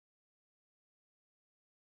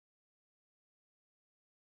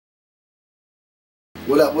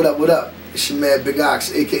What up, what up, what up? It's your man Big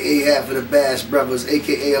Ox, aka half of the Bass Brothers,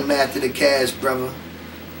 aka I'm after the cash, brother.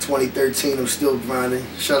 2013, I'm still grinding.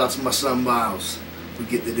 Shout out to my son Miles. We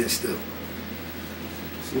get to this still.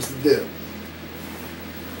 So what's the deal?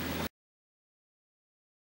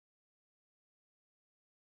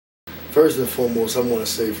 First and foremost, I want to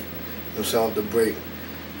say, off the break,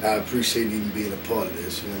 I appreciate even being a part of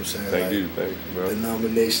this, you know what I'm saying? Thank you, bro. The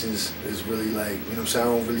nominations is really like, you know what I'm saying,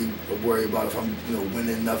 I don't really worry about if I'm,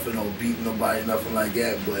 winning nothing or beating nobody, nothing like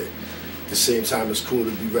that, but at the same time, it's cool to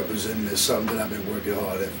be represented as something that I've been working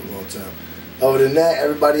hard at for a long time. Other than that,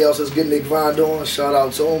 everybody else that's getting their grind on, shout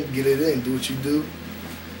out to them, get it in, do what you do. You know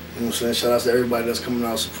what I'm saying? Shout out to everybody that's coming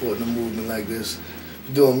out supporting the movement like this.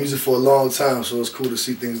 Been doing music for a long time, so it's cool to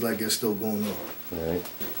see things like that still going on. All right.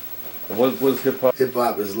 What is hip hop? Hip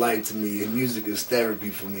hop is light to me, and music is therapy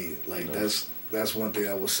for me. Like that's one thing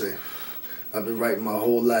I will say. I've been writing my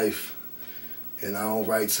whole life, and I don't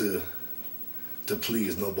write to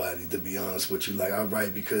please nobody. To be honest with you, like I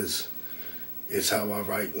write because it's how I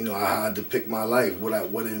write. How I depict my life. What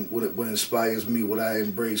inspires me. What I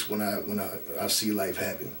embrace when I see life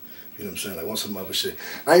happen. You know what I'm saying? Like on some other shit.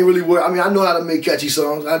 I ain't really worried. I mean, I know how to make catchy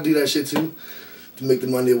songs. I do that shit too, to make the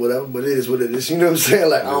money or whatever, but it is what it is, you know what I'm saying?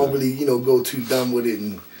 Like, I don't really, go too dumb with it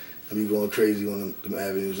and be going crazy on them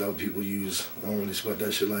avenues that people use. I don't really sweat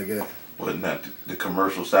that shit like that. What, not the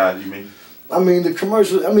commercial side, you mean? I mean, the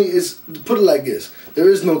commercial, put it like this. There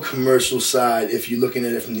is no commercial side if you're looking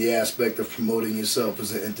at it from the aspect of promoting yourself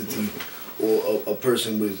as an entity or a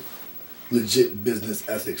person with legit business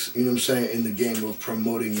ethics, you know what I'm saying, in the game of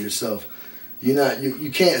promoting yourself.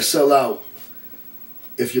 You can't sell out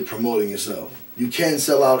if you're promoting yourself. You can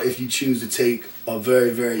sell out if you choose to take a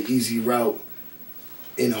very, very easy route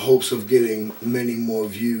in hopes of getting many more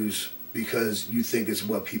views because you think it's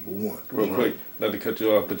what people want. Real quick, not to cut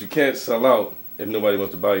you off, but you can't sell out if nobody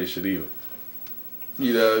wants to buy your shit either.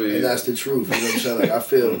 You know what I mean? And that's the truth, you know what I'm saying? Like, I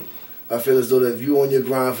feel as though that if you're on your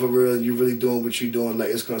grind for real and you're really doing what you're doing, like,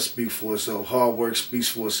 it's going to speak for itself. Hard work speaks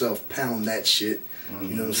for itself. Pound that shit.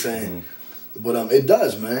 You know what I'm saying? But it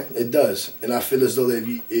does, man. It does. And I feel as though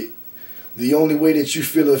that the only way that you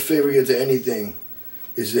feel inferior to anything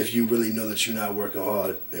is if you really know that you're not working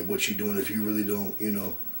hard at what you're doing. If you really don't,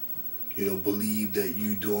 believe that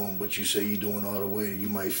you doing what you say you're doing all the way, you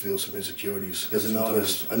might feel some insecurities. As an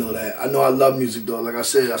artist, I know that. I know I love music, though. Like I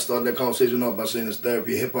said, I started that conversation off by saying it's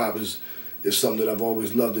therapy. Hip-hop is something that I've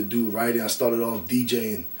always loved to do, writing. I started off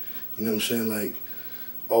DJing, you know what I'm saying? Like,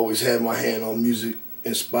 always had my hand on music,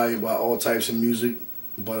 inspired by all types of music,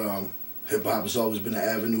 but hip-hop has always been an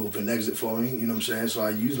avenue of an exit for me, you know what I'm saying? So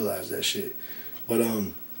I utilize that shit. But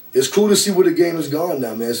it's cool to see where the game has gone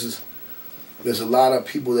now, man. There's a lot of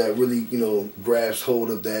people that really, grasp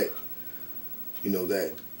hold of that,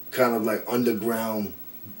 that kind of like underground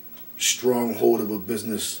stronghold of a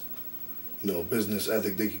business, business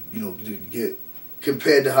ethic. They get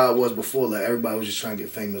compared to how it was before. Like everybody was just trying to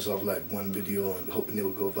get famous off like one video and hoping they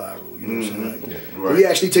would go viral. You know what I'm saying? Like, when you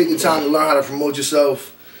actually take the time to learn how to promote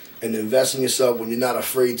yourself and invest in yourself, when you're not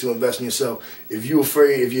afraid to invest in yourself. If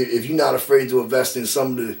you're not afraid to invest in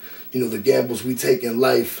some of the, the gambles we take in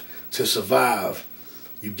life to survive,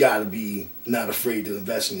 you gotta be not afraid to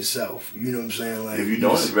invest in yourself. You know what I'm saying? Like, if you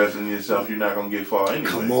don't invest in yourself, you're not gonna get far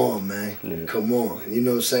anyway. Come on, man. Yeah. Come on. You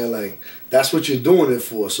know what I'm saying? Like, that's what you're doing it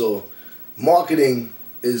for. So, marketing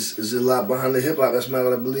is a lot behind the hip hop. That's not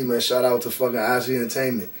what I believe, man. Shout out to fucking AHHA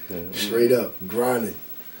Entertainment. Straight up, grinding.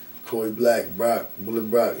 Corey Black, Brock, Bullet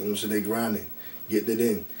Brock. You know what I'm saying? They grinding, getting it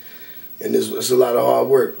in. And it's a lot of hard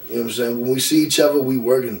work. You know what I'm saying? When we see each other, we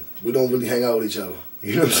working. We don't really hang out with each other.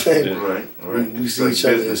 You know what I'm saying? Yeah. Right. We see each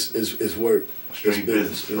other, it's work. It's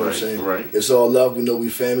business. You know what I'm saying? Right. It's all love. We know we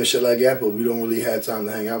family shit like that, but we don't really have time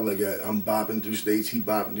to hang out like that. I'm bopping through states, he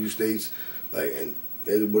bopping through states. Like, and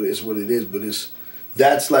it's what it is, but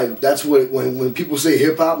that's what when people say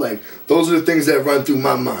hip hop, like those are the things that run through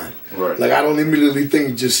my mind. Right. Like I don't immediately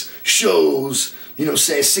think just shows, you know what I'm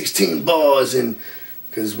saying, 16 bars and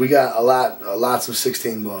because we got lots of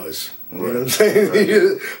 16 bars. You know what I'm saying?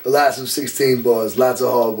 Right. Lots of 16 bars, lots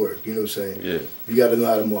of hard work. You know what I'm saying? Yeah. You got to know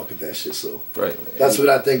how to market that shit. So that's what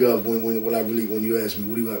I think of when you ask me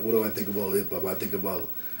what do I think about hip hop? I think about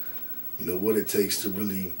what it takes to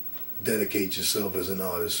really dedicate yourself as an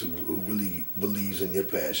artist who really believes in your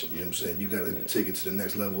passion. You know what I'm saying? You got to take it to the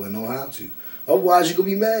next level and know how to. Otherwise, you're gonna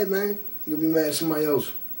be mad, man. You're gonna be mad at somebody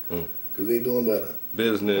else because they doing better.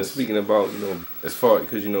 Business. Speaking about as far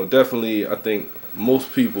because definitely I think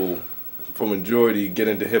most people for majority get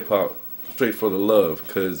into hip hop straight for the love,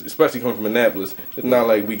 because especially coming from Annapolis, it's not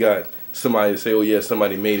like we got somebody to say, oh yeah,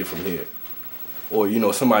 somebody made it from here. or you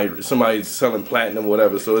know somebody's selling platinum or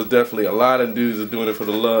whatever. So it's definitely a lot of dudes are doing it for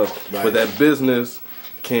the love. Right. But that business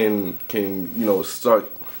can you know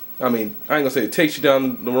start. I mean, I ain't gonna say it takes you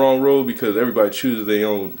down the wrong road because everybody chooses their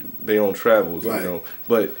own travels, right. You know.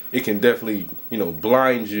 But it can definitely, you know,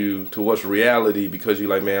 blind you to what's reality because you're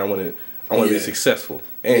like, man, I want to be successful.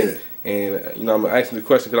 And you know, I'm asking the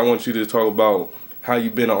question because I want you to talk about how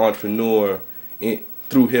you've been an entrepreneur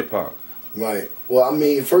through hip hop. Right. Well, I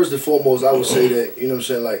mean, first and foremost, I would say that, you know what I'm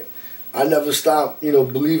saying, like, I never stopped, you know,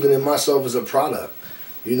 believing in myself as a product.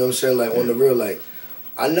 You know what I'm saying, like, on the real, like,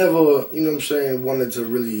 I never, you know what I'm saying, wanted to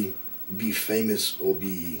really be famous or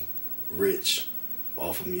be rich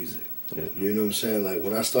off of music. Yeah. You know what I'm saying? Like,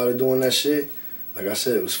 when I started doing that shit, like I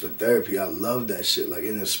said, it was for therapy. I loved that shit. Like, it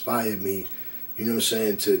inspired me, you know what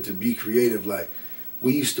I'm saying, to be creative. Like,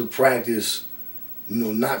 we used to practice, you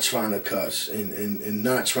know, not trying to cuss and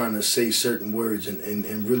not trying to say certain words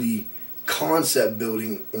and really concept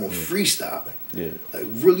building on freestyling. Yeah. Like,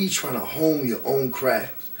 really trying to hone your own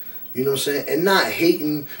craft. You know what I'm saying? And not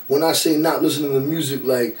hating, when I say not listening to music,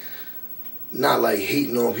 like, not like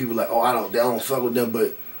hating on people like, oh, I don't fuck with them,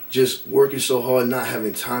 but just working so hard, not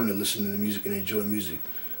having time to listen to the music and enjoy music,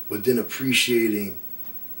 but then appreciating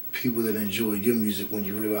people that enjoy your music when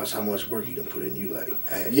you realize how much work you can put in. You like,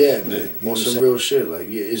 yeah, man, you want some real shit. Like,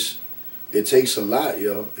 yeah, it takes a lot,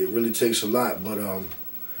 yo. It really takes a lot, but I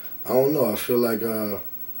don't know. I feel like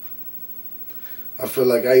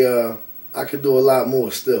I could do a lot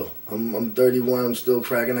more still. I'm 31. I'm still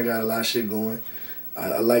cracking. I got a lot of shit going.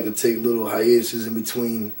 I like to take little hiatuses in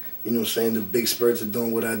between, you know what I'm saying, the big spurts of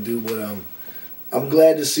doing what I do. But I'm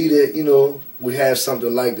glad to see that, you know, we have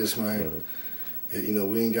something like this, man. And, you know,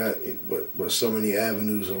 we ain't got but so many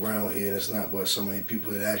avenues around here. And it's not but so many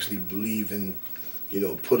people that actually believe in, you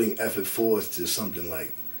know, putting effort forth to something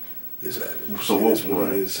like this avenue. So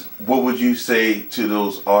what would you say to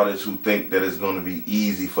those artists who think that it's going to be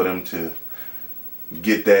easy for them to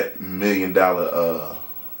get that $1 million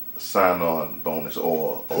sign-on bonus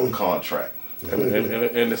or contract?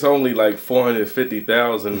 And it's only like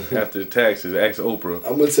 $450,000 after taxes. Ask Oprah.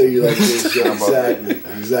 I'm gonna tell you like this.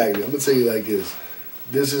 Exactly. I'm gonna tell you like this.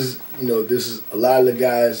 This is a lot of the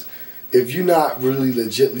guys. If you're not really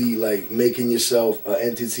legitly like making yourself an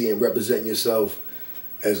entity and representing yourself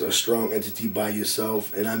as a strong entity by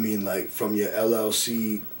yourself, and I mean like from your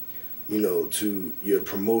LLC, you know, to your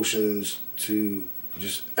promotions to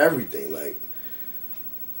just everything, like.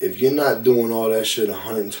 If you're not doing all that shit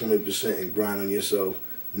 120% and grinding yourself,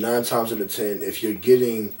 9 times out of 10, if you're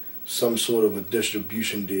getting some sort of a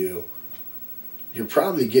distribution deal, you're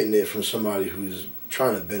probably getting it from somebody who's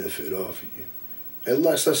trying to benefit off of you.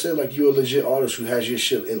 Unless I said like you're a legit artist who has your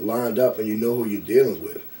shit lined up and you know who you're dealing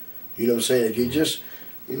with. You know what I'm saying? If you just,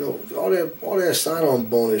 you know, all that sign-on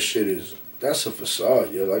bonus shit that's a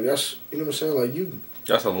facade, yo. Like that's, you know what I'm saying? Like you.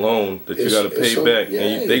 That's a loan that you got to pay back,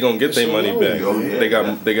 and they gonna get their money back. They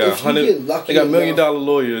got $100 million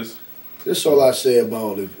lawyers. This is all I say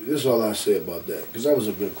about it. This is all I say about that, because that was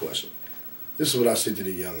a good question. This is what I say to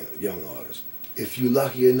the young artists. If you're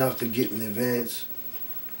lucky enough to get an advance,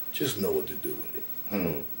 just know what to do with it.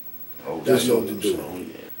 Just know what to do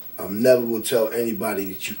with it. I never will tell anybody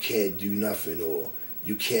that you can't do nothing, or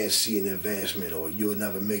you can't see an advancement, or you'll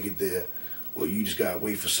never make it there, or you just gotta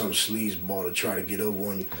wait for some sleazeball to try to get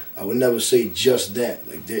over on you. I would never say just that.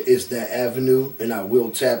 Like, there is that avenue, and I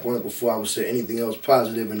will tap on it before I would say anything else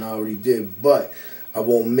positive, and I already did. But I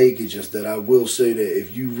won't make it just that. I will say that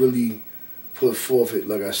if you really put forth it,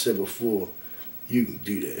 like I said before, you can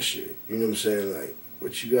do that shit. You know what I'm saying? Like,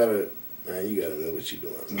 but you gotta know what you're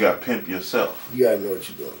doing. You gotta pimp yourself. You gotta know what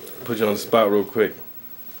you're doing, man. Put you on the spot real quick.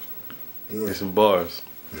 Get some bars.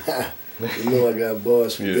 You know I got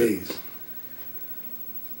bars for days.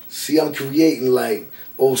 See, I'm creating like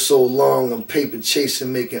oh so long. I'm paper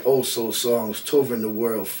chasing, making oh so songs, touring the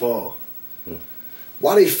world fall.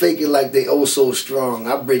 Why they fake it like they oh so strong?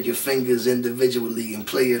 I break your fingers individually and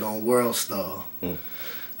play it on World Star.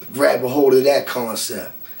 Grab a hold of that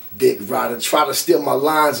concept. Dick rider, try to steal my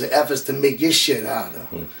lines and efforts to make your shit hotter.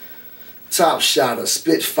 Top shotter,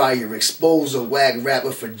 spitfire, expose a wag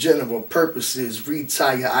rapper for general purposes.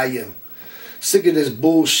 Retire, I am sick of this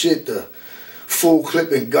bullshit. The full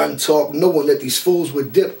clip and gun talk, knowing that these fools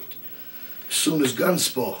would dip soon as guns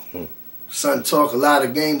spark. Son talk a lot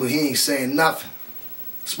of game, but he ain't saying nothing.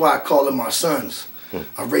 That's why I call them my sons.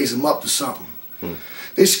 I raise them up to something.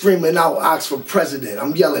 They screaming out Ox for president.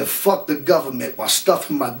 I'm yelling fuck the government while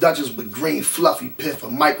stuffing my Dutchess with green fluffy piff, a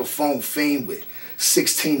microphone fame with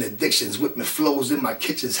 16 addictions, whipping flows in my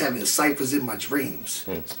kitchens, having ciphers in my dreams.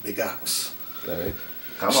 It's Big Ox. All right.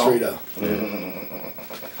 Straight up.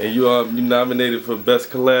 And you nominated for Best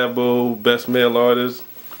Collabo, Best Male Artist.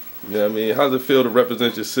 You know what I mean? How does it feel to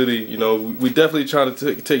represent your city? You know, we definitely try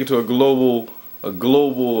to take it to a global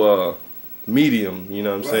medium, you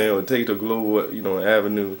know what I'm saying? Or take it to a global, you know,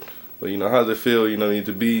 avenue. But, you know, how does it feel, you know,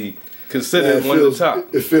 to be considered one of the top?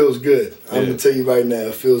 It feels good. I'm going to tell you right now,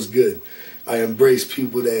 it feels good. I embrace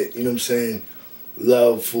people that, you know what I'm saying,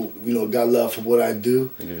 love for, you know, got love for what I do.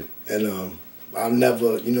 Yeah. And I'll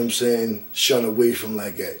never, you know what I'm saying, shun away from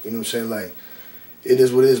like that. You know what I'm saying? Like, it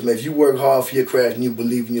is what it is, man. If you work hard for your craft and you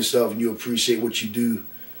believe in yourself and you appreciate what you do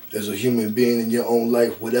as a human being in your own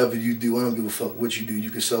life, whatever you do, I don't give a fuck what you do. You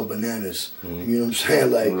can sell bananas. You know what I'm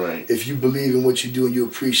saying? Like, if you believe in what you do and you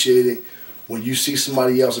appreciate it, when you see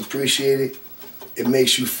somebody else appreciate it, it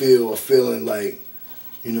makes you feel a feeling like,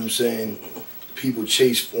 you know what I'm saying, people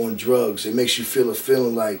chase on drugs. It makes you feel a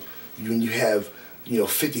feeling like when you have, you know,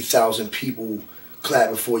 50,000 people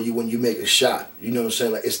clapping for you when you make a shot. You know what I'm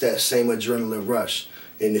saying? Like, it's that same adrenaline rush.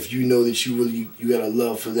 And if you know that you got a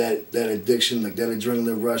love for that addiction, like that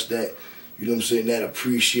adrenaline rush, that, you know what I'm saying, that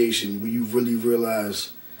appreciation, when you really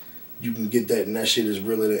realize you can get that, and that shit is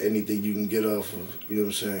realer than anything you can get off of, you know what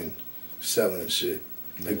I'm saying, selling and shit.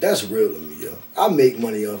 Like, that's real to me, yo. I make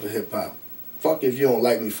money off of hip-hop. Fuck if you don't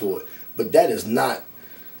like me for it. But that is not,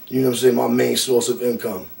 you know what I'm saying, my main source of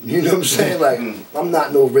income. You know what I'm saying? Like, I'm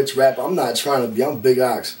not no rich rapper. I'm not trying to be. I'm Big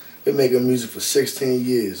Ox. Been making music for 16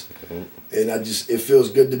 years. And it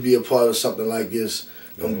feels good to be a part of something like this.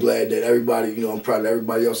 I'm glad that everybody, you know, I'm proud of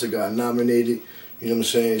everybody else that got nominated. You know what I'm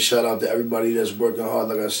saying? Shout out to everybody that's working hard.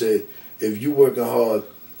 Like I said, if you working hard,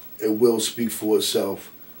 it will speak for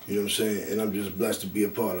itself. You know what I'm saying? And I'm just blessed to be a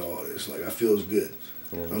part of all this. Like, I feels good.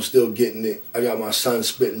 I'm still getting it. I got my son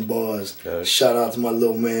spitting bars. Shout out to my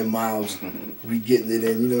little man Miles. We getting it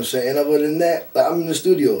in, you know what I'm saying? And other than that, like, I'm in the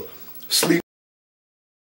studio. Sleep